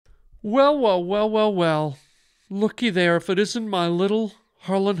Well, well, well, well, well. Looky there if it isn't my little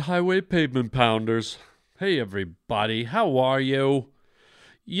Harland Highway pavement pounders. Hey, everybody, how are you?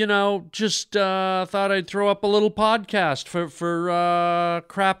 Just thought I'd throw up a little podcast for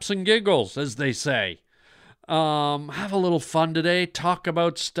craps and giggles, as they say. Have a little fun today, talk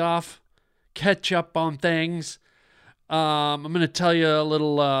about stuff, catch up on things. I'm going to tell you a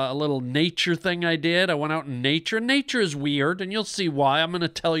little nature thing I did. I went out in nature. Nature is weird, and you'll see why. I'm going to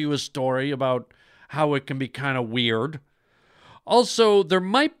tell you a story about how it can be kind of weird. Also, there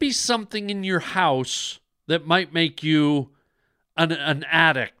might be something in your house that might make you an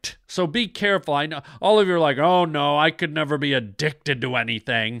addict. So be careful. I know all of you are like, oh no, I could never be addicted to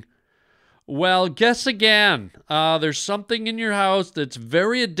anything. Well, guess again. There's something in your house that's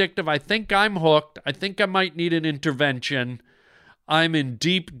very addictive. I think I'm hooked. I think I might need an intervention. I'm in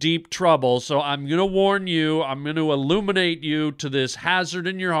deep, deep trouble. So I'm going to warn you. I'm going to illuminate you to this hazard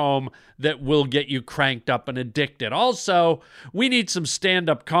in your home that will get you cranked up and addicted. Also, we need some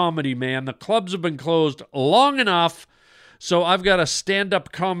stand-up comedy, man. The clubs have been closed long enough. So I've got a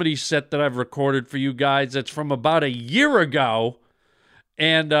stand-up comedy set that I've recorded for you guys. It's from about a year ago.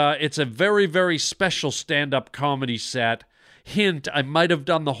 And it's a very, very special stand-up comedy set. Hint, I might have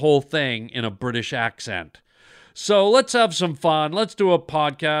done the whole thing in a British accent. So let's have some fun. Let's do a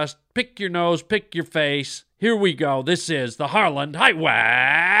podcast. Pick your nose, pick your face. Here we go. This is the Harland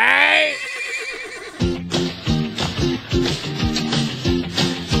Highway.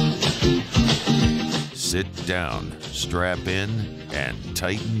 Sit down, strap in, and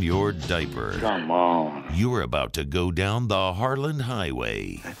tighten your diaper. Come on. You're about to go down the Harland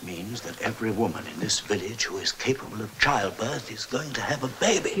Highway. That means that every woman in this village who is capable of childbirth is going to have a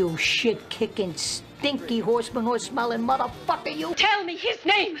baby. You shit-kicking, stinky horse-smelling motherfucker, you! Tell me his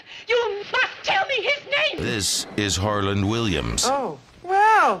name! You must tell me his name! This is Harland Williams. Oh,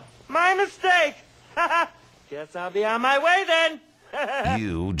 well, my mistake. Guess I'll be on my way then.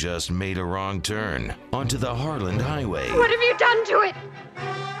 You just made a wrong turn onto the Harland Highway. What have you done to it?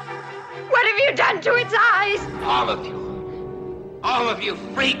 What have you done to its eyes? All of you. All of you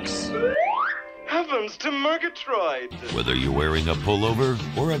freaks. Heavens to Murgatroyd. Whether you're wearing a pullover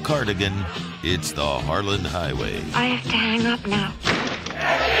or a cardigan, it's the Harland Highway. I have to hang up now.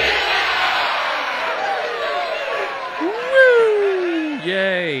 Woo!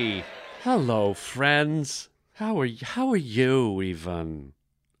 Yay! Hello, friends. How are you even?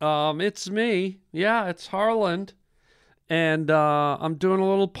 It's me. Yeah, it's Harland. And I'm doing a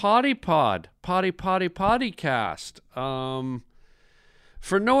little podcast.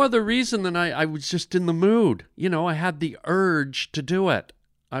 For no other reason than I was just in the mood. I had the urge to do it.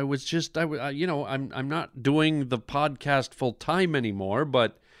 I'm not doing the podcast full time anymore,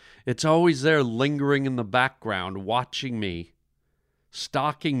 but it's always there lingering in the background, watching me,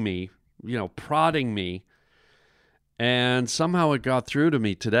 stalking me, prodding me. And somehow it got through to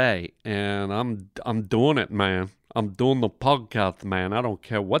me today, and I'm doing it, man. I'm doing the podcast, man. I don't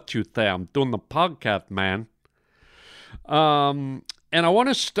care what you say. I'm doing the podcast, man. And I want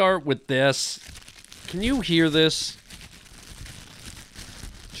to start with this. Can you hear this?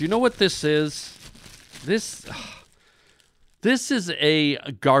 Do you know what this is? This is a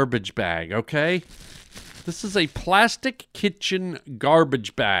garbage bag, okay? This is a plastic kitchen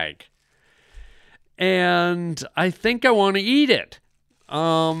garbage bag. And I think I want to eat it.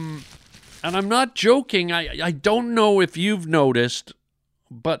 And I'm not joking. I don't know if you've noticed,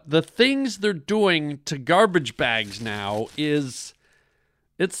 but the things they're doing to garbage bags now it's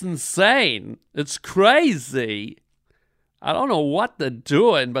insane. It's crazy. I don't know what they're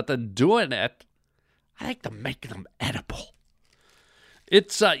doing, but they're doing it. I think they're making them edible.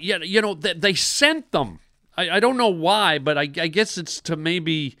 It's, they sent them. I don't know why, but I guess it's to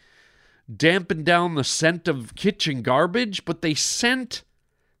maybe dampen down the scent of kitchen garbage, but they sent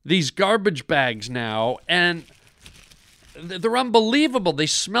these garbage bags now, and they're unbelievable. They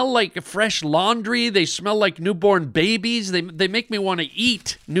smell like fresh laundry. They smell like newborn babies. They make me want to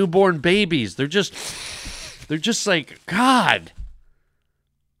eat newborn babies. They're just like, God.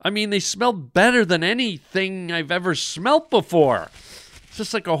 I mean, they smell better than anything I've ever smelt before. It's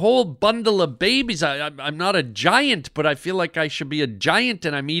just like a whole bundle of babies. I'm not a giant, but I feel like I should be a giant,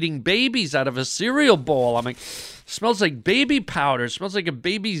 and I'm eating babies out of a cereal bowl. I'm like, smells like baby powder. It smells like a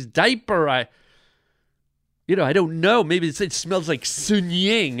baby's diaper. I don't know. Maybe it smells like Sun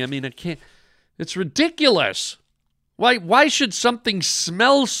Ying. I mean, I can't. It's ridiculous. Why should something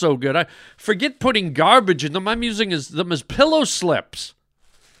smell so good? I forget putting garbage in them. I'm using them as pillow slips.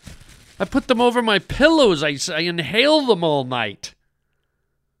 I put them over my pillows. I inhale them all night.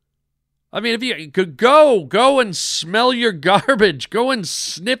 I mean, if you could go and smell your garbage. Go and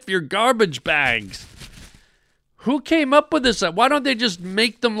sniff your garbage bags. Who came up with this? Why don't they just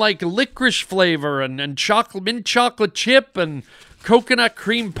make them like licorice flavor and chocolate, mint chocolate chip and coconut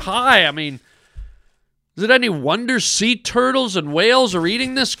cream pie? I mean, is it any wonder sea turtles and whales are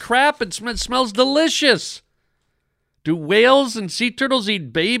eating this crap? It smells delicious. Do whales and sea turtles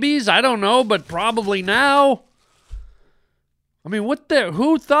eat babies? I don't know, but probably now. I mean,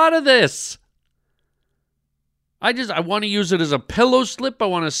 who thought of this? I want to use it as a pillow slip. I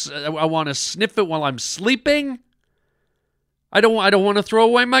want to sniff it while I'm sleeping. I don't want to throw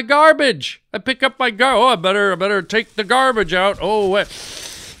away my garbage. I pick up my I better take the garbage out.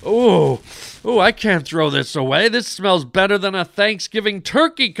 I can't throw this away. This smells better than a Thanksgiving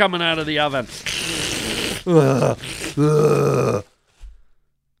turkey coming out of the oven.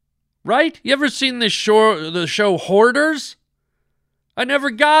 Right? You ever seen the show Hoarders? I never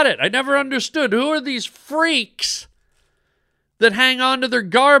got it. I never understood. Who are these freaks that hang on to their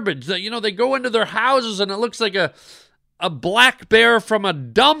garbage? That, they go into their houses and it looks like a black bear from a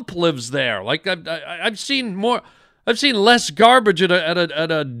dump lives there. Like I've seen less garbage at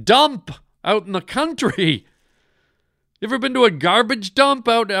a dump out in the country. You ever been to a garbage dump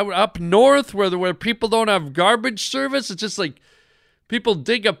out up north where people don't have garbage service? It's just like people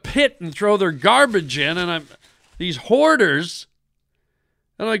dig a pit and throw their garbage in, and these hoarders.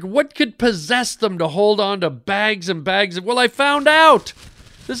 And like, what could possess them to hold on to bags and bags of... Well, I found out.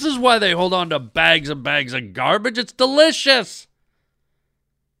 This is why they hold on to bags and bags of garbage. It's delicious.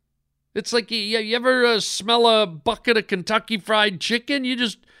 It's like, you ever smell a bucket of Kentucky Fried Chicken? You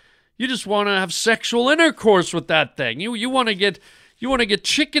just want to have sexual intercourse with that thing. You want to get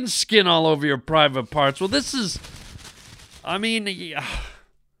chicken skin all over your private parts. Well, this is... I mean...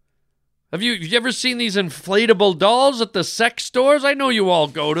 Have you ever seen these inflatable dolls at the sex stores? I know you all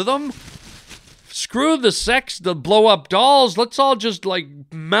go to them. Screw the blow-up dolls. Let's all just,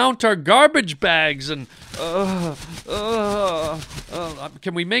 mount our garbage bags and...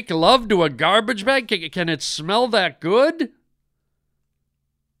 can we make love to a garbage bag? Can it smell that good?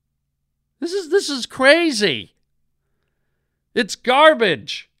 This is crazy. It's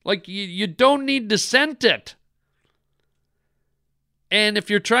garbage. Like, you don't need to scent it. And if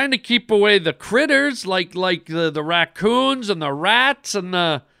you're trying to keep away the critters, like the raccoons and the rats and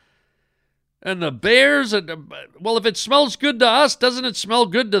the bears, well, if it smells good to us, doesn't it smell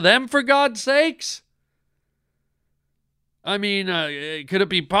good to them, for God's sakes? I mean, could it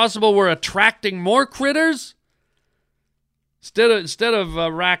be possible we're attracting more critters? Instead of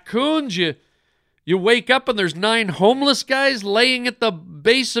raccoons, you wake up and there's 9 homeless guys laying at the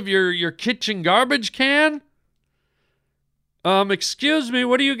base of your kitchen garbage can? Excuse me,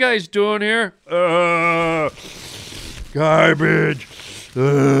 what are you guys doing here? Garbage.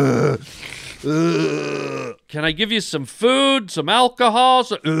 Can I give you some food, some alcohol?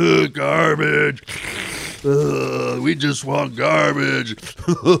 Garbage. We just want garbage.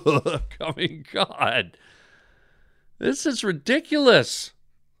 I mean, God. This is ridiculous.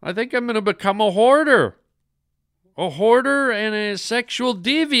 I think I'm going to become a hoarder. A hoarder and a sexual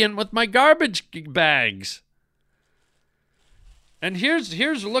deviant with my garbage bags. And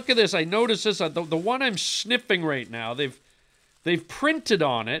here's look at this. I noticed this. The one I'm sniffing right now, they've printed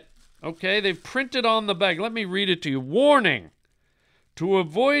on it. Okay, they've printed on the bag. Let me read it to you. Warning. To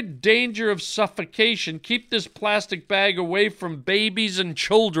avoid danger of suffocation, keep this plastic bag away from babies and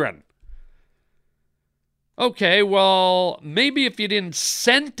children. Okay, well, maybe if you didn't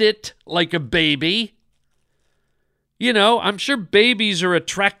scent it like a baby. I'm sure babies are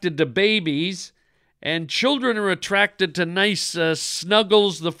attracted to babies. And children are attracted to nice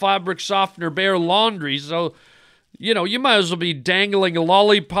Snuggles, the fabric softener bear laundry. So, you might as well be dangling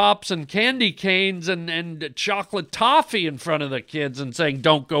lollipops and candy canes and chocolate toffee in front of the kids and saying,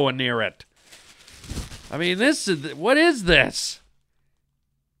 don't go near it. I mean, what is this?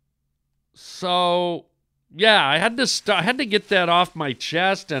 So, yeah, I had to get that off my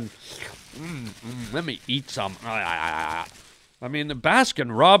chest and let me eat some. I mean, the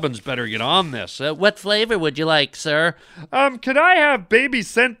Baskin-Robbins better get on this. What flavor would you like, sir? Could I have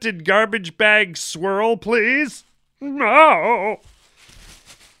baby-scented garbage bag swirl, please? No.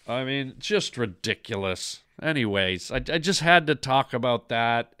 I mean, just ridiculous. Anyways, I just had to talk about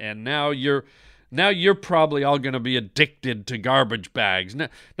that, and now you're probably all going to be addicted to garbage bags.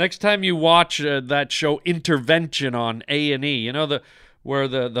 Next time you watch that show Intervention on A&E, where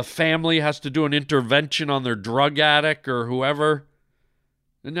the family has to do an intervention on their drug addict or whoever.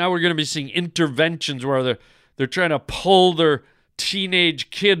 And now we're going to be seeing interventions where they're trying to pull their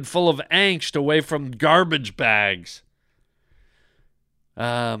teenage kid full of angst away from garbage bags.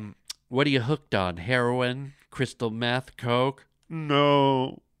 What are you hooked on? Heroin? Crystal meth? Coke?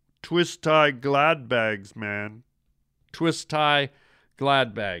 No. Twist tie glad bags, man. Twist tie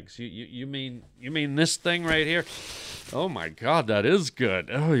glad bags. You mean this thing right here? Oh my God, that is good.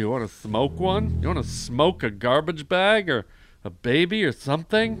 Oh, you want to smoke one? You want to smoke a garbage bag or a baby or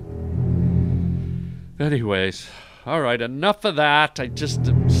something? Anyways, all right, enough of that. I just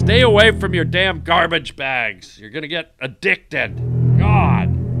stay away from your damn garbage bags. You're gonna get addicted.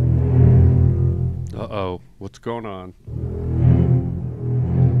 God. Uh-oh, what's going on?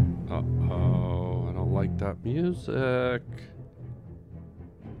 Uh-oh, I don't like that music.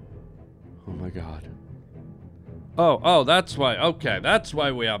 Oh my God. Oh, that's why. Okay, that's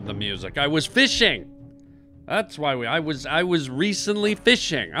why we have the music. I was fishing. That's why I was recently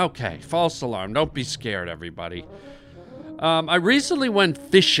fishing. Okay, false alarm. Don't be scared, everybody. I recently went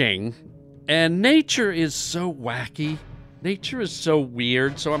fishing, and nature is so wacky. Nature is so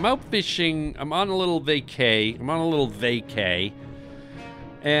weird. So I'm out fishing. I'm on a little vacay.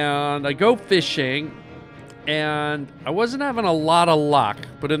 And I go fishing, and I wasn't having a lot of luck.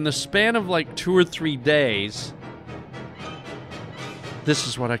 But in the span of like 2 or 3 days, this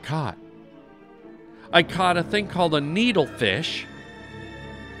is what I caught. I caught a thing called a needlefish,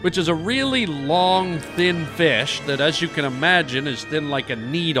 which is a really long, thin fish that, as you can imagine, is thin like a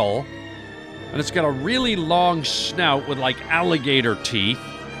needle. And it's got a really long snout with like alligator teeth.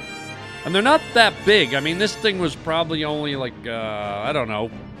 And they're not that big. I mean, this thing was probably only like, I don't know,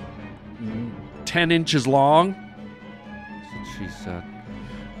 10 inches long. That's what she said.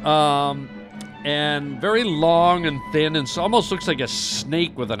 And very long and thin, and so almost looks like a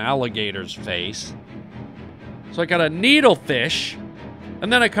snake with an alligator's face. So I got a needlefish,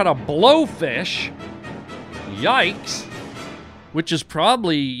 and then I caught a blowfish. Yikes. Which is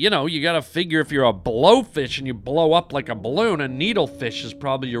probably, you gotta figure if you're a blowfish and you blow up like a balloon, a needlefish is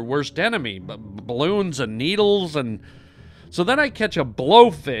probably your worst enemy. Balloons and needles, and so then I catch a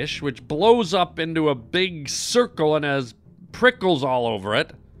blowfish, which blows up into a big circle and has prickles all over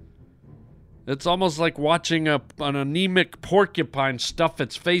it. It's almost like watching an anemic porcupine stuff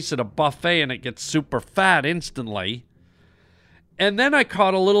its face at a buffet and it gets super fat instantly. And then I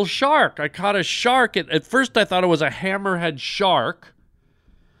caught a little shark. I caught a shark. At first I thought it was a hammerhead shark.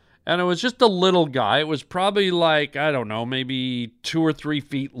 And it was just a little guy. It was probably like, I don't know, maybe 2 or 3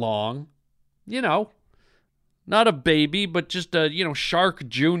 feet long. Not a baby, but just a, shark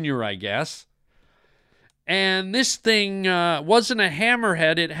junior, I guess. And this thing wasn't a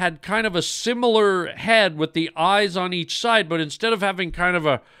hammerhead. It had kind of a similar head with the eyes on each side, but instead of having kind of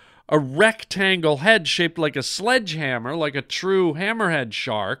a rectangle head shaped like a sledgehammer, like a true hammerhead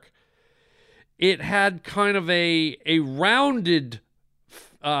shark, it had kind of a rounded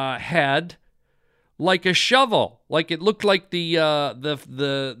head like a shovel. Like it looked like the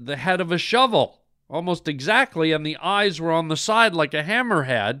head of a shovel, almost exactly, and the eyes were on the side like a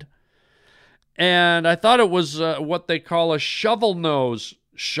hammerhead. And I thought it was what they call a shovel nose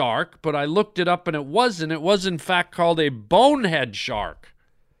shark, but I looked it up and it wasn't. It was in fact called a bonehead shark,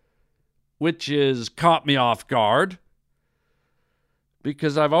 which is caught me off guard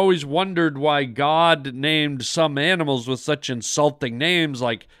because I've always wondered why God named some animals with such insulting names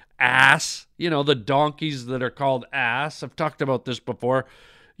like ass, the donkeys that are called ass. I've talked about this before.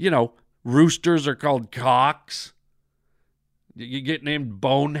 Roosters are called cocks. You get named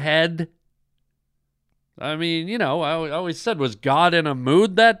bonehead. I mean, I always said, was God in a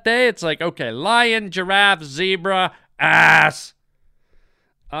mood that day? It's like, okay, lion, giraffe, zebra, ass.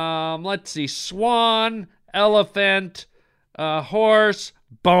 Let's see, swan, elephant, horse,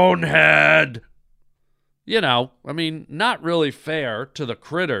 bonehead. Not really fair to the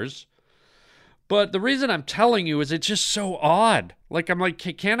critters. But the reason I'm telling you is it's just so odd. I'm like,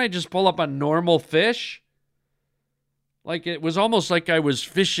 can't I just pull up a normal fish? Like, it was almost like I was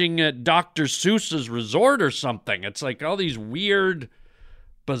fishing at Dr. Seuss's resort or something. It's like all these weird,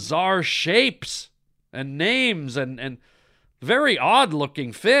 bizarre shapes and names and very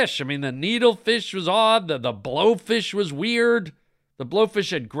odd-looking fish. I mean, the needlefish was odd. The blowfish was weird. The blowfish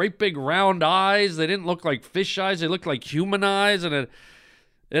had great big round eyes. They didn't look like fish eyes. They looked like human eyes. And it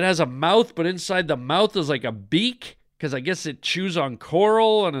has a mouth, but inside the mouth is like a beak because I guess it chews on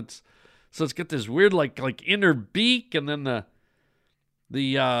coral, and it's got this weird like inner beak, and then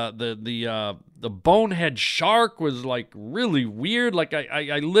the bonehead shark was like really weird. Like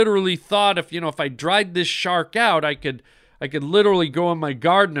I literally thought if I dried this shark out, I could literally go in my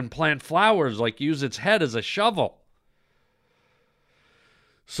garden and plant flowers, like use its head as a shovel.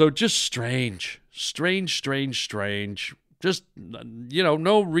 So just strange. Just,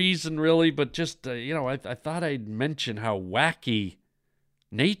 no reason really, but just, I thought I'd mention how wacky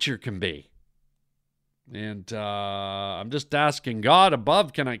nature can be. And I'm just asking God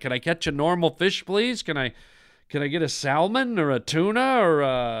above, can I catch a normal fish, please? Can I get a salmon or a tuna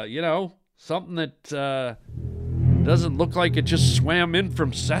or something that doesn't look like it just swam in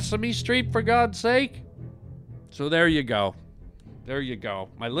from Sesame Street, for God's sake? So there you go. There you go.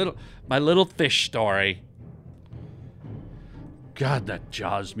 My little fish story. God, that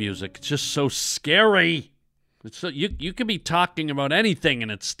Jaws music, it's just so scary. It's so, you can be talking about anything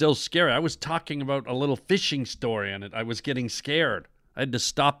and it's still scary. I was talking about a little fishing story and I was getting scared. I had to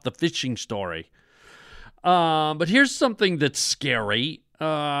stop the fishing story. But here's something that's scary.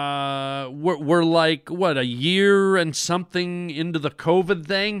 We're like, what, a year and something into the COVID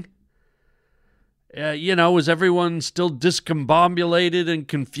thing? Is everyone still discombobulated and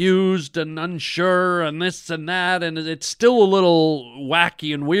confused and unsure and this and that? And it's still a little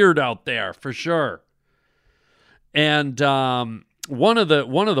wacky and weird out there, for sure. And one of the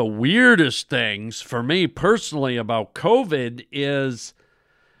weirdest things for me personally about COVID is,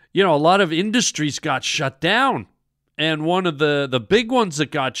 a lot of industries got shut down. And one of the big ones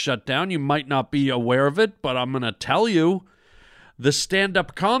that got shut down, you might not be aware of it, but I'm going to tell you, the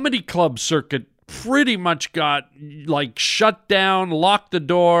stand-up comedy club circuit pretty much got shut down, lock the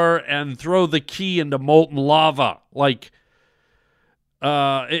door, and throw the key into molten lava.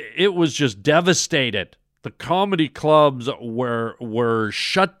 It was just devastated. The comedy clubs were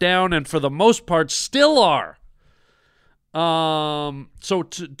shut down, and for the most part still are. So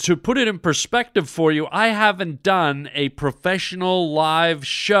to put it in perspective for you, I haven't done a professional live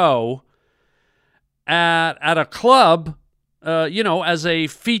show at a club, as a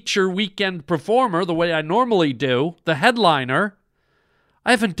feature weekend performer, the way I normally do, the headliner.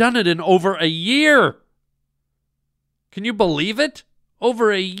 I haven't done it in over a year. Can you believe it?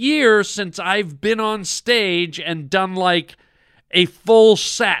 Over a year since I've been on stage and done a full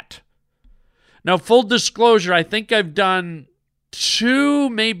set. Now, full disclosure, I think I've done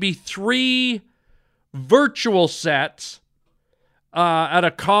 2, maybe 3 virtual sets at a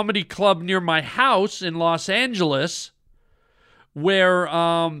comedy club near my house in Los Angeles, where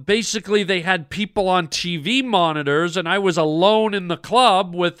basically they had people on TV monitors and I was alone in the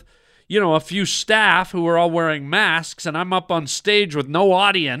club with, a few staff who were all wearing masks, and I'm up on stage with no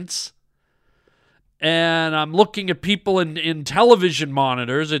audience. And I'm looking at people in television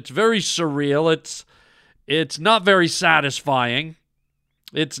monitors. It's very surreal. It's not very satisfying.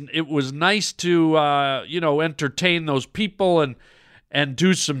 It was nice to entertain those people and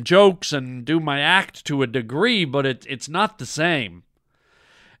do some jokes and do my act to a degree, but it's not the same.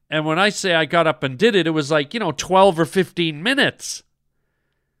 And when I say I got up and did it, it was 12 or 15 minutes.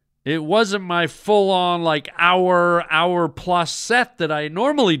 It wasn't my full-on, hour plus set that I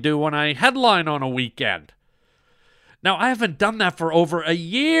normally do when I headline on a weekend. Now, I haven't done that for over a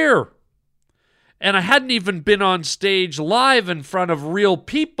year. And I hadn't even been on stage live in front of real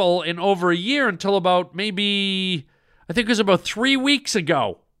people in over a year until about maybe, I think it was about 3 weeks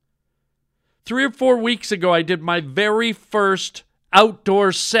ago. 3 or 4 weeks ago, I did my very first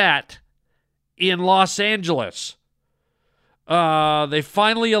outdoor set in Los Angeles. They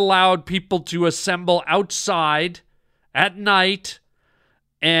finally allowed people to assemble outside at night,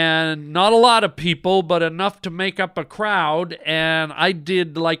 and not a lot of people, but enough to make up a crowd, and I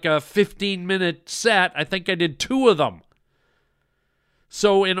did a 15-minute set. I think I did 2 of them.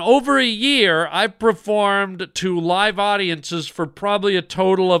 So in over a year, I've performed to live audiences for probably a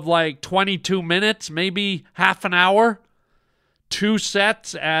total of 22 minutes, maybe half an hour. 2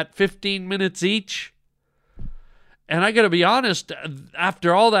 sets at 15 minutes each. And I got to be honest,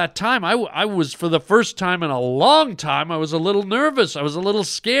 after all that time, I was, for the first time in a long time, I was a little nervous. I was a little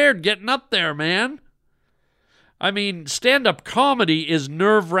scared getting up there, man. I mean, stand-up comedy is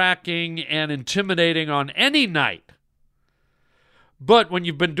nerve-wracking and intimidating on any night. But when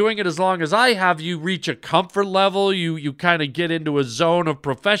you've been doing it as long as I have, you reach a comfort level. You kind of get into a zone of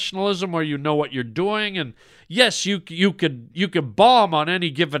professionalism where you know what you're doing. And yes, you could bomb on any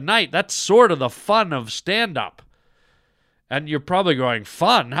given night. That's sort of the fun of stand-up. And you're probably going,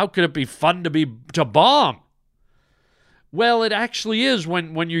 fun? How could it be fun to bomb? Well, it actually is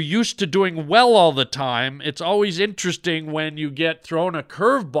when you're used to doing well all the time. It's always interesting when you get thrown a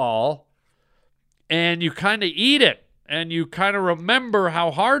curveball and you kind of eat it. And you kind of remember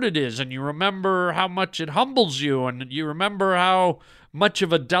how hard it is. And you remember how much it humbles you. And you remember how much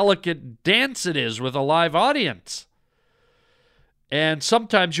of a delicate dance it is with a live audience. And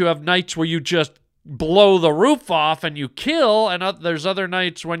sometimes you have nights where you just blow the roof off and you kill, and there's other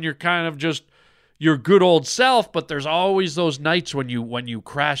nights when you're kind of just your good old self, but there's always those nights when you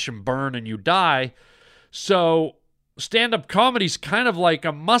crash and burn and you die. So stand-up comedy's kind of like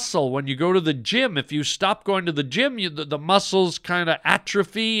a muscle when you go to the gym. If you stop going to the gym, the muscles kind of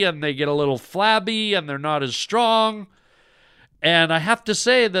atrophy and they get a little flabby and they're not as strong. And I have to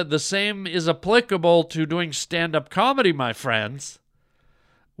say that the same is applicable to doing stand-up comedy, my friends.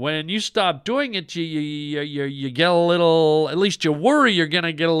 When you stop doing it, you get a little, at least you worry you're going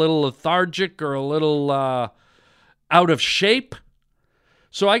to get a little lethargic or a little out of shape.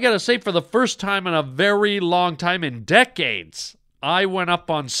 So I got to say, for the first time in a very long time, in decades, I went up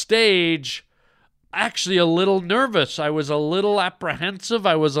on stage actually a little nervous. I was a little apprehensive.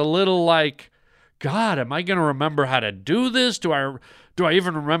 I was a little like, God, am I going to remember how to do this? Do I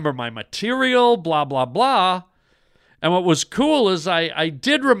even remember my material? Blah, blah, blah. And what was cool is I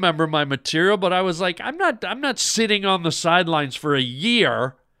did remember my material, but I was like, I'm not sitting on the sidelines for a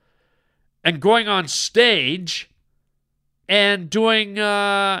year and going on stage and doing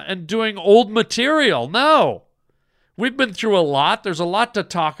old material. No. We've been through a lot. There's a lot to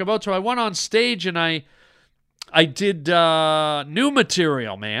talk about. So I went on stage and I did new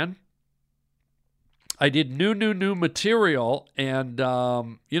material, man. I did new material, and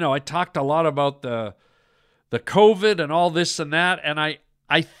I talked a lot about the COVID and all this and that, and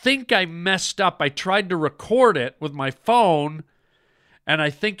I think I messed up. I tried to record it with my phone, and I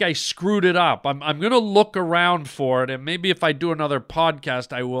think I screwed it up. I'm going to look around for it, and maybe if I do another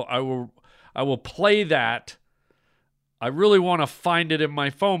podcast, I will play that. I really want to find it in my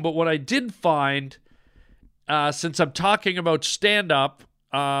phone, but what I did find, since I'm talking about stand-up,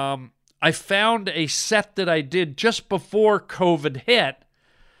 I found a set that I did just before COVID hit.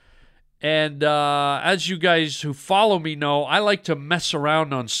 And as you guys who follow me know, I like to mess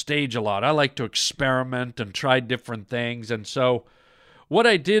around on stage a lot. I like to experiment and try different things. And so what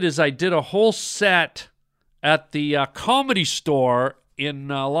I did is I did a whole set at the Comedy Store in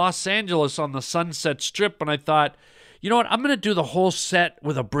Los Angeles on the Sunset Strip. And I thought, you know what? I'm going to do the whole set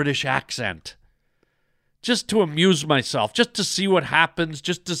with a British accent. Just to amuse myself, just to see what happens,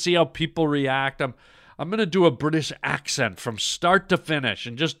 just to see how people react. I'm going to do a British accent from start to finish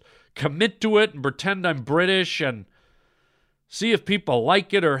and just commit to it and pretend I'm British and see if people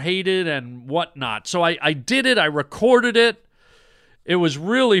like it or hate it and whatnot. So I did it. I recorded it. It was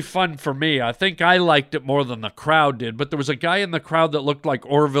really fun for me. I think I liked it more than the crowd did. But there was a guy in the crowd that looked like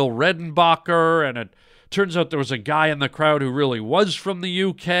Orville Redenbacher, and it turns out there was a guy in the crowd who really was from the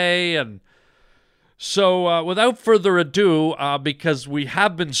UK. And so without further ado, because we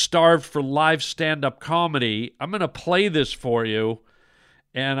have been starved for live stand-up comedy, I'm going to play this for you.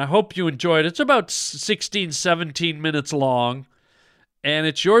 And I hope you enjoy it. It's about 16, 17 minutes long. And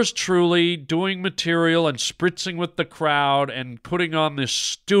it's yours truly doing material and spritzing with the crowd and putting on this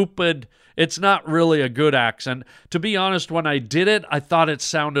stupid, it's not really a good accent. To be honest, when I did it, I thought it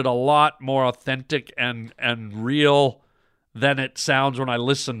sounded a lot more authentic and real than it sounds when I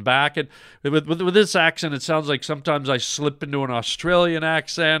listen back. And with this accent, it sounds like sometimes I slip into an Australian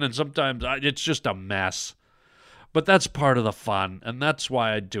accent and sometimes it's just a mess. But that's part of the fun, and that's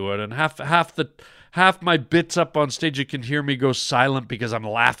why I do it. And half my bits up on stage, you can hear me go silent because I'm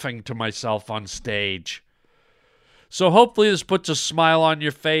laughing to myself on stage. So hopefully this puts a smile on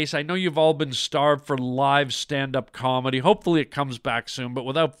your face. I know you've all been starved for live stand-up comedy. Hopefully it comes back soon. But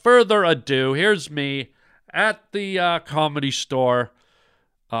without further ado, here's me at the Comedy Store,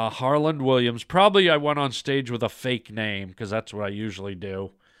 Harland Williams. Probably I went on stage with a fake name because that's what I usually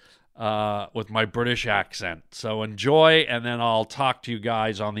do. With my British accent. So enjoy, and then I'll talk to you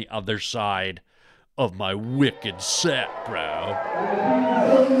guys on the other side of my wicked set, bro.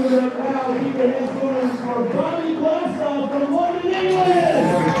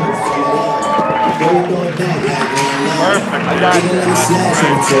 Perfect. I got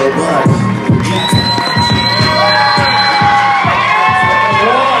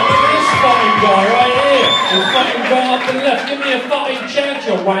Guy right here. The fucking guy up and left. Give me a fucking chance,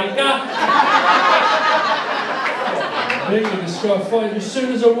 you wanker. This guy fighting as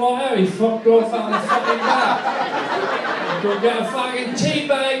soon as I walk out, he fucked off out of the fucking back. Go get a fucking tea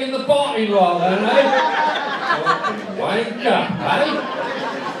bag in the parking lot then, eh? Fucking wanker, eh?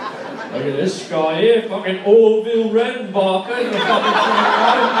 Look at this guy here, fucking Orville Redenbacher in the fucking front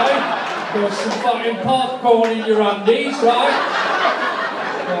row, eh? Got some fucking popcorn in your undies, right?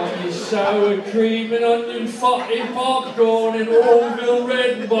 Fucking sour cream and onion fucking popcorn in Orville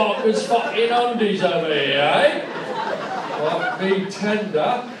Redenbacher's fucking undies over here, eh? Fuck me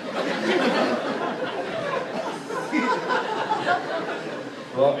tender.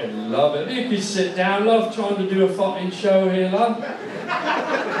 Fucking love it. You can sit down, love, trying to do a fucking show here, love.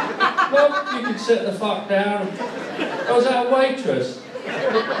 Love, you can sit the fuck down. Was that a waitress?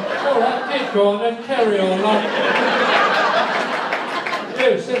 Alright, get going then, carry on, love.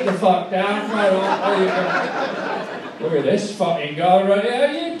 You sit the fuck down. Right on. There you go. Look at this fucking guy right here.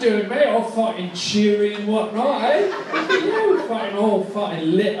 How you doing, mate? All fucking cheery and whatnot, eh? Look at you, fucking all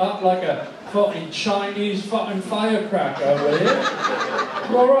fucking lit up like a fucking Chinese fucking firecracker over here.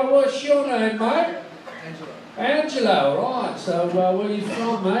 Alright, what's your name, mate? Angelo, right. So, where are you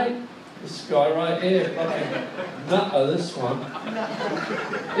from, mate? This guy right here, fucking nutter, this one.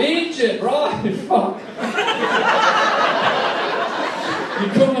 Egypt, right, fuck. You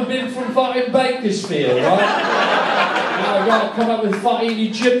couldn't have been from fucking Bakersfield, right? Now I've got to come up with fucking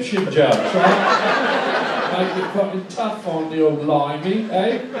Egyptian jokes, right? Make it fucking tough on the old limey,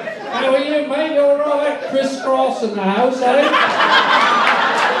 eh? How are you, mate? You alright? Crisscross in the house, eh?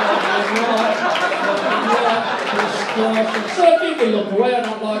 So if you can look away, I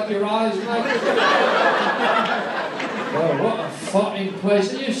don't like your eyes, mate. Oh, what a fucking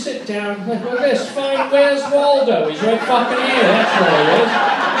place. You sit down, look at this, fine, where's Waldo? He's right fucking here, that's where he is.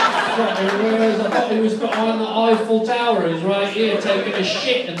 Fucking where's, I thought he was behind the Eiffel Tower, he's right here taking a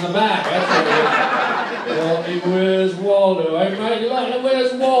shit in the back, that's what he is. Well, where's Waldo, eh, mate? You like to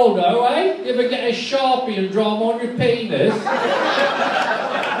where's Waldo, eh? You ever get a Sharpie and draw him on your penis?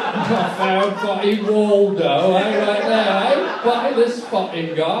 I found fucking Waldo, eh, right there, eh? Fucking this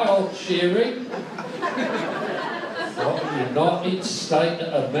fucking guy, all cheery. What, United States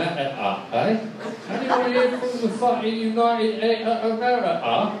of America, eh? Anyone here from the fucking United States of America?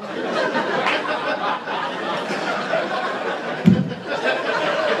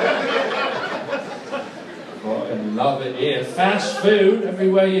 Fucking love it here. Fast food,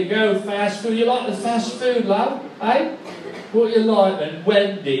 everywhere you go, fast food. You like the fast food, love, eh? What you like then?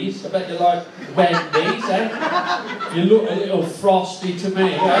 Wendy's. I bet you like Wendy's, eh? You look a little frosty to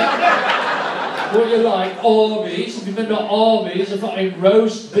me, eh? What you like? Arby's. Have you been to Arby's? A fucking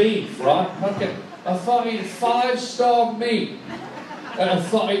roast beef, right? Fucking a fucking 5-star meat at a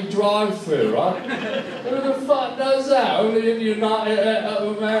fucking drive-thru, right? Who the fuck does that? Only in the United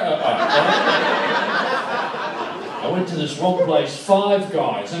America, right? I went to this one place, Five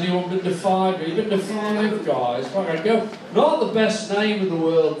Guys. Anyone been to Five Guys? You been to Five Guys? Fucking go. Not the best name in the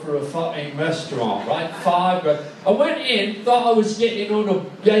world for a fucking restaurant, right? Five Guys. I went in, thought I was getting on a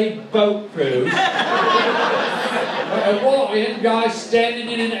gay boat cruise. I walked in, guy standing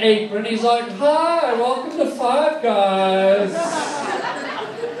in an apron. He's like, "Hi, welcome to Five Guys.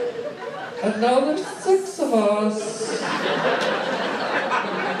 And now there's 6 of us."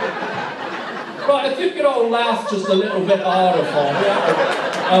 Right, if you could all laugh just a little bit harder for me, that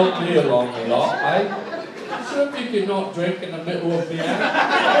would help me along a lot, eh? So if you could not drink in the middle of the act.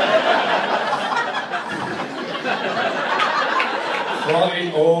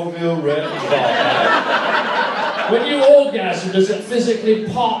 Flying Orville red pop, eh? When you orgasm, does it physically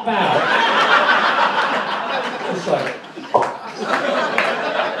pop out? It's like...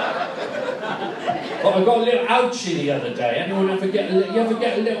 But I got a little ouchie the other day. Anyone ever get a little, you ever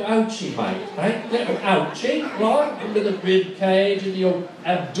get a little ouchie, mate? Eh? Little ouchie, right? Under the rib cage and your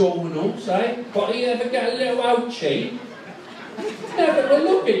abdominals, eh? But you ever get a little ouchie? Never will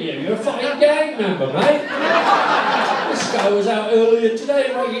look at you. You're a fucking gang member, mate. This guy was out earlier today,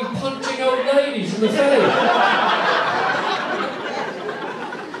 fucking punching old ladies in the face.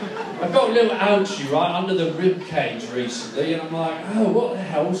 I got a little ouchie right under the rib cage recently, and I'm like, oh, what the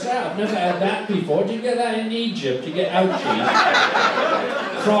hell's that? I've never had that before. Did you get that in Egypt? You get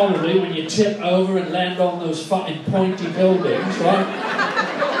ouchies? Probably when you tip over and land on those fucking pointy buildings, right?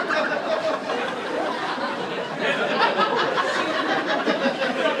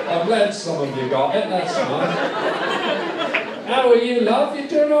 I'm glad some of you got it, that's nice. How are you, love? You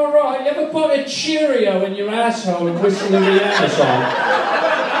doing alright? You ever put a Cheerio in your asshole and whistle the Rihanna song?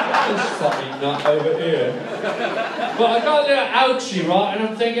 This fucking nut over here. But I got a little ouchie, right, and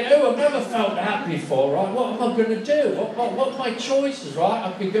I'm thinking, oh, I've never felt that before, right? What am I going to do? What are my choices, right?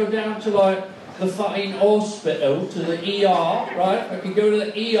 I could go down to, like, the fucking hospital, to the ER, right? I could go to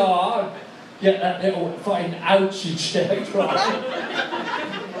the ER and get that little fucking ouchie checked, right?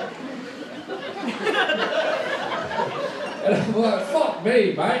 And I'm like, fuck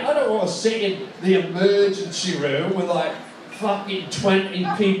me, mate. I don't want to sit in the emergency room with, like, fucking 20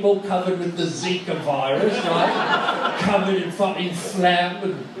 people covered with the Zika virus, right? Covered in fucking phlegm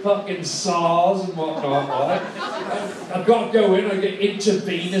and fucking SARS and whatnot, right? I've got to go in, I get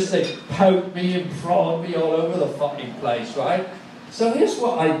intravenous, they poke me and prod me all over the fucking place, right? So here's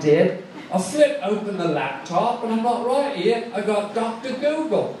what I did. I flipped open the laptop and I'm not right here. I got Dr.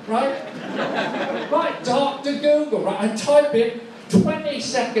 Google, right? Right, Dr. Google, right? I type in 20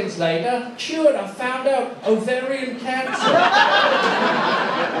 seconds later, cured, I found out ovarian cancer.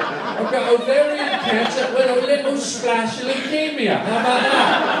 I've got ovarian cancer with a little splash of leukemia. How about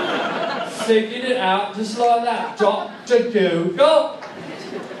that? Figured it out just like that. Dr. Google.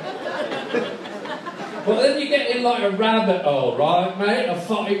 Well, then you get in like a rabbit hole, right, mate? A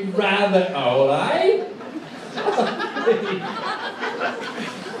fucking rabbit hole, eh?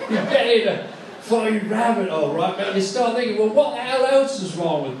 You get in a fucking rabbit hole, right, mate? You start thinking, well, what the hell else is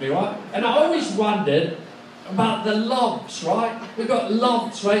wrong with me, right? And I always wondered about the lumps, right? We've got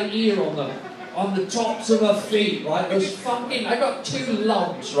lumps right here on the tops of our feet, right? Those fucking, I got 2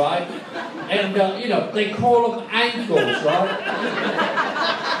 lumps, right? And, you know, they call them ankles, right?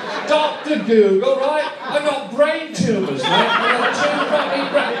 Dr. Google, right? I got brain tumors, right? I got 2 fucking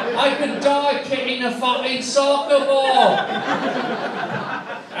I could die kicking a fucking soccer ball.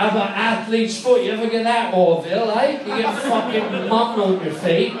 How about athlete's foot? You ever get that, Orville, eh? You get fucking mud on your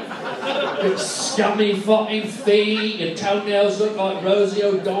feet. Your scummy fucking feet, your toenails look like Rosie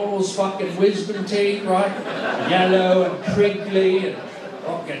O'Donnell's fucking wisdom teeth, right? Yellow and crinkly and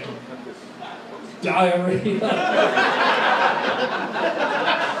fucking diarrhea.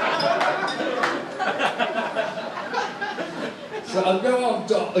 So I go on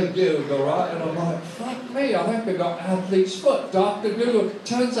Dr. Google, right, and I'm like, fuck me, I think I got athlete's foot. Dr. Google,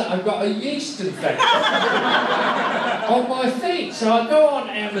 turns out I've got a yeast infection on my feet. So I go on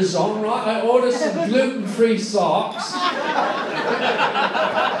Amazon, right, I order some gluten-free socks.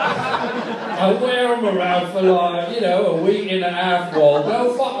 I wear them around for like, you know, a week and a half,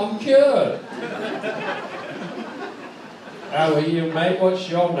 Waldo. Fuck, I'm cured. How are you, mate? What's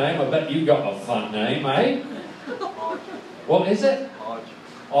your name? I bet you got a fun name, eh? What is it?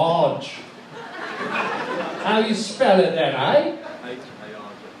 Odge. How you spell it then, eh?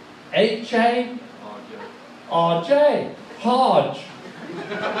 H-A-R-J. Hodge.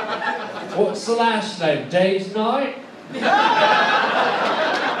 What's the last name? Days Night?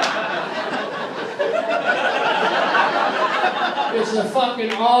 It's a fucking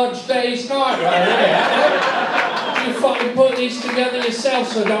Hodge Days Night right here. You fucking put these together yourself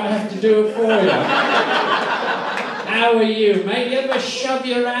so I don't have to do it for you. How are you, mate? You ever shove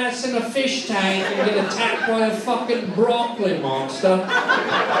your ass in a fish tank and get attacked by a fucking broccoli monster?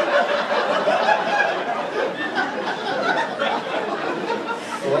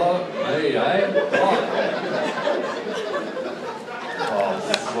 Fuck me, eh? Oh,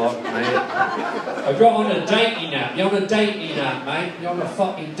 fuck me. I got on a dating app. You on a dating app, mate? You on a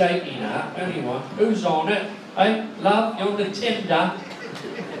fucking dating app? Anyone? Who's on it? Hey, love? You on the Tinder?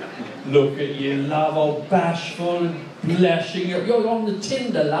 Look at you, love, all bashful and blushing. You're on the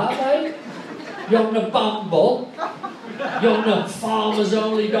Tinder, love, eh? You're on the Bumble. You're on the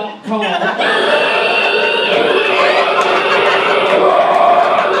farmersonly.com.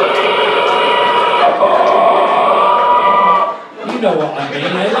 You know what I mean,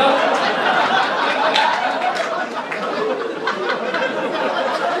 eh, love?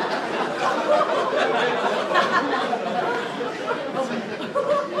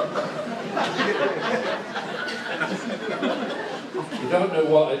 You don't know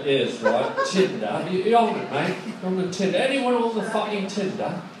what it is, right? Tinder. You're on it, mate. You're on the Tinder. Anyone on the fucking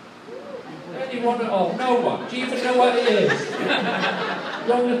Tinder? Anyone at all? No one. Do you even know what it is?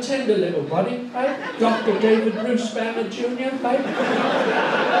 You're on the Tinder, little buddy, hey? Dr. David Bruce Banner Jr., hey?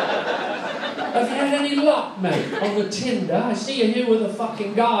 Have you had any luck, mate, on the Tinder? I see you here with a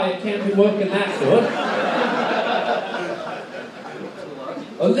fucking guy. It can't be working that good.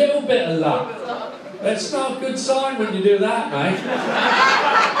 A little bit of luck. That's not a good sign when you do that, mate.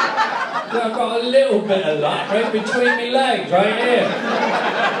 I've got a little bit of luck right between my legs, right here.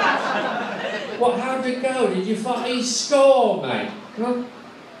 What, how'd it go? Did you fucking score, mate? Huh?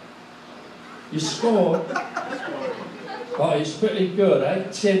 You scored? Oh, it's pretty good, eh?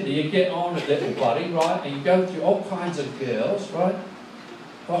 Tinder, you get on it, little buddy, right? And you go through all kinds of girls, right?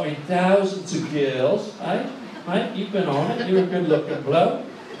 Fucking thousands of girls, eh? Mate, you've been on it, you're a good-looking bloke.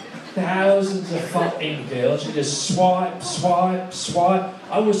 Thousands of fucking girls, you just swipe, swipe, swipe.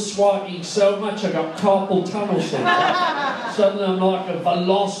 I was swiping so much I got carpal tunnel syndrome. Suddenly I'm like a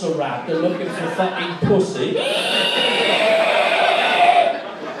velociraptor looking for fucking pussy.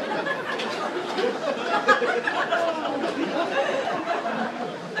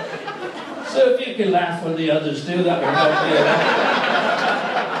 So if you can laugh when the others do, that would help me a lot.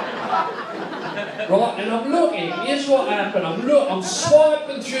 Right, and I'm looking, here's what happened, I'm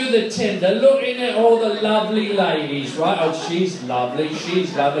swiping through the Tinder, looking at all the lovely ladies, right? Oh, she's lovely.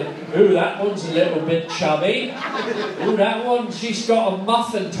 Ooh, that one's a little bit chubby. Ooh, that one, she's got a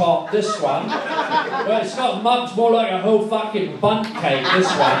muffin top, this one. Well, it's not much more like a whole fucking bundt cake, this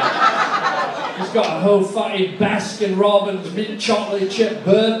one. She's got a whole fucking Baskin Robbins mint chocolate chip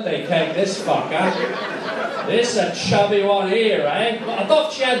birthday cake, this fucker. This is a chubby one here, eh? I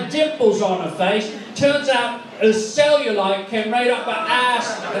thought she had dimples on her face. Turns out her cellulite came right up her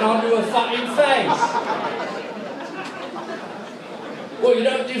ass and onto her fucking face. Well, you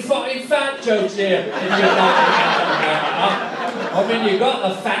don't do fucking fat jokes here. I mean, you got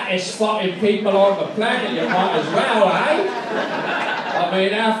the fattest fucking people on the planet, you might as well, eh? I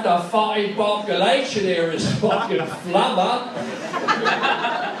mean, after fucking population here is fucking flubber.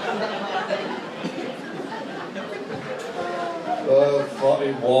 Oh,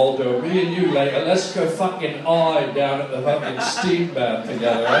 fucking Waldo, me and you later, let's go fucking eye down at the fucking steamboat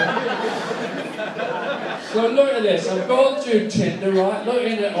together, eh? So look at this, I'm going through Tinder, right,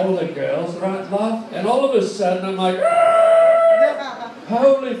 looking at all the girls, right, love, and all of a sudden I'm like,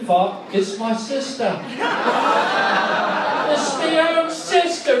 holy fuck, it's my sister. It's my own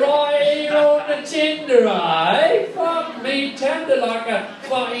sister right here on the Tinder, eh? Fuck me, tender like a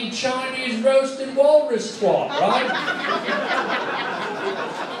fucking Chinese roasted walrus twat, right?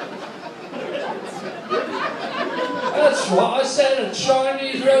 That's what I said, a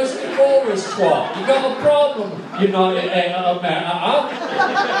Chinese roasted walrus twat. You got a problem, United America.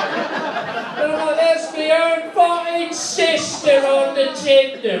 And I'm like, that's my own fucking sister on the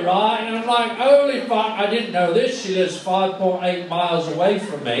Tinder, right? And I'm like, holy fuck, I didn't know this. She lives 5.8 miles away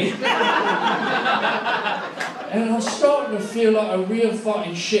from me. And I'm starting to feel like a real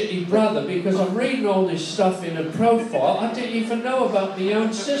fucking shitty brother because I'm reading all this stuff in her profile. I didn't even know about my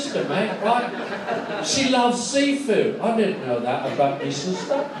own sister, mate, right? She loves seafood. I didn't know that about my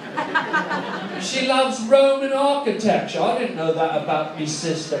sister. She loves Roman architecture. I didn't know that about my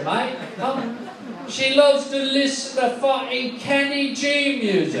sister, mate. She loves to listen to fucking Kenny G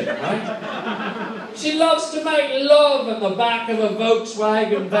music, right? She loves to make love in the back of a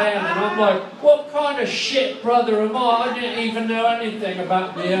Volkswagen van, and I'm like, what kind of shit brother am I? I didn't even know anything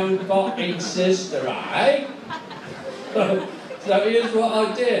about my own fucking sister, eh? So here's what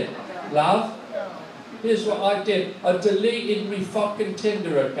I did, love. Here's what I did. I deleted my fucking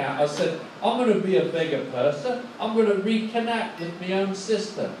Tinder account. I said, I'm going to be a bigger person. I'm going to reconnect with my own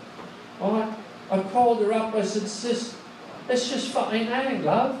sister. All right? I called her up, I said, sis, let's just fucking hang,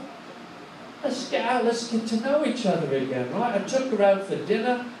 love. Let's get out, let's get to know each other again, right? I took her out for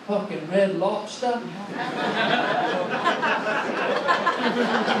dinner, fucking Red Lobster.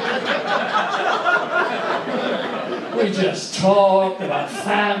 We just talked about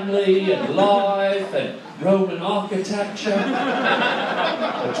family and life and Roman architecture.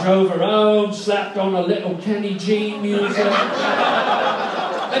 I drove her home, slapped on a little Kenny G music.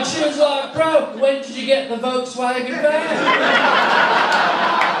 And she was like, bro, when did you get the Volkswagen van?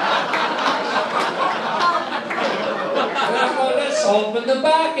 And I'm like, let's open the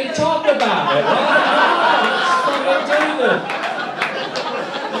back and talk about it, right? Let's fucking do this.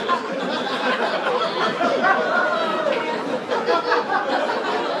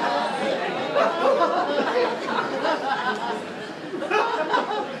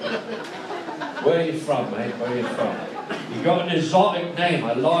 Where are you from, mate? Where are you from? You got an exotic name,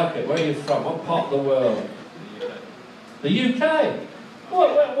 I like it. Where are you from? What part of the world? The UK?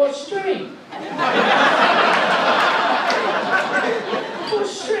 What street? What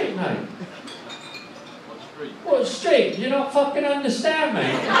street, mate? What street? You don't fucking understand,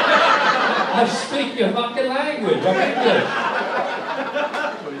 mate? I speak your fucking language, I'm English.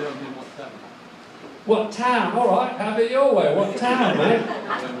 What town? Alright, have it your way. What town, mate?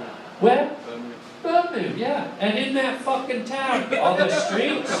 Where? Birmingham, yeah. And in that fucking town are the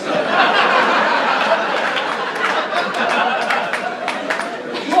streets.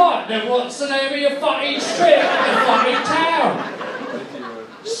 What? Then what's the name of your fucking street in the fucking town?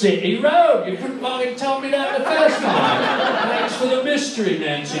 City Road. You couldn't fucking tell me that the first time. Thanks for the mystery,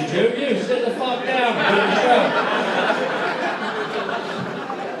 Nancy Drew. You sit the fuck down and do the show.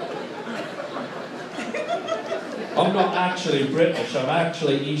 I'm not actually British, I'm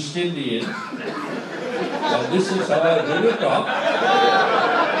actually East Indian. And this is how I do the talk. I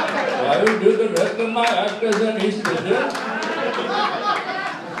will do the rest of my act as an East Indian.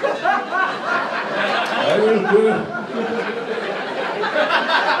 I will do...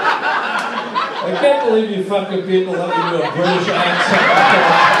 I can't believe you fucking people let me do a British accent.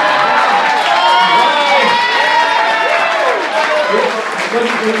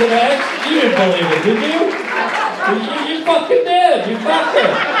 Right. With an accent. You didn't believe it, did you? You fucking did. You fucker.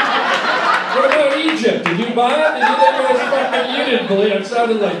 What about Egypt? Did you buy it? Did you think it was fucking... You didn't believe it. It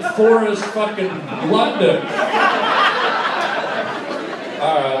sounded like Forrest fucking London.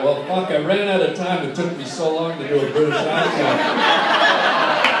 Alright, well, fuck, I ran out of time. It took me so long to do a British accent.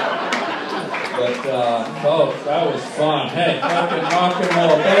 But, folks, that was fun. Hey, fucking rock and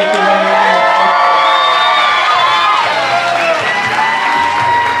roll. Thank you very much.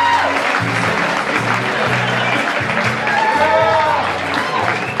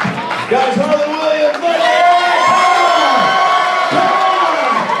 Guys, Harland Williams,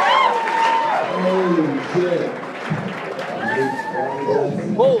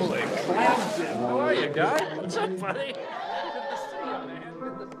 Holy crap, dude. How are you, guy? What's up, buddy? Good to see you, man.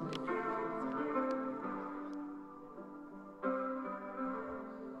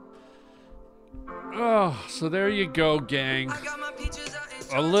 Oh, so there you go, gang.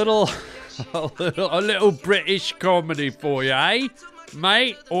 A little British comedy for you, eh?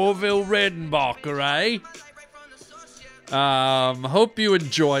 Mate, Orville Redenbacher, eh? Hope you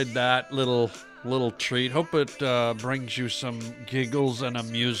enjoyed that little treat. Hope it brings you some giggles and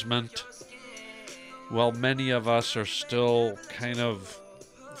amusement. Well, many of us are still kind of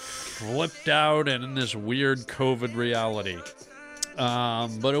flipped out and in this weird COVID reality.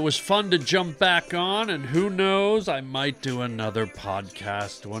 But it was fun to jump back on, and who knows, I might do another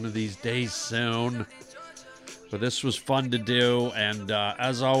podcast one of these days soon. But this was fun to do, and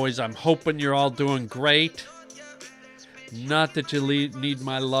as always, I'm hoping you're all doing great. Not that you need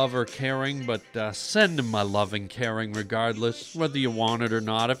my love or caring, but send them my love and caring regardless, whether you want it or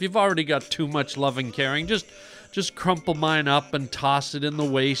not. If you've already got too much love and caring, just crumple mine up and toss it in the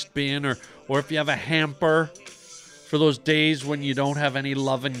waste bin, or if you have a hamper for those days when you don't have any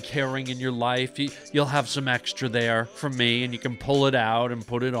love and caring in your life, you'll have some extra there from me, and you can pull it out and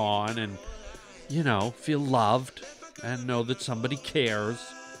put it on and, you know, feel loved and know that somebody cares.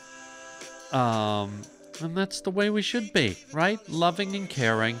 And that's the way we should be, right? Loving and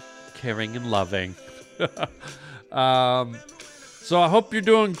caring and loving. So I hope you're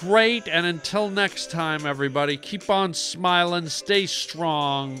doing great, and until next time, everybody, keep on smiling, stay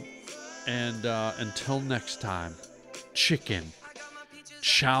strong, and until next time, chicken,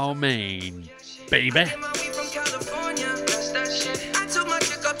 chow mein, baby. I took my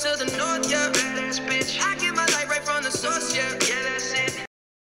chick up to the north, yeah, badass bitch. I get my light right from the source, yeah, that's it.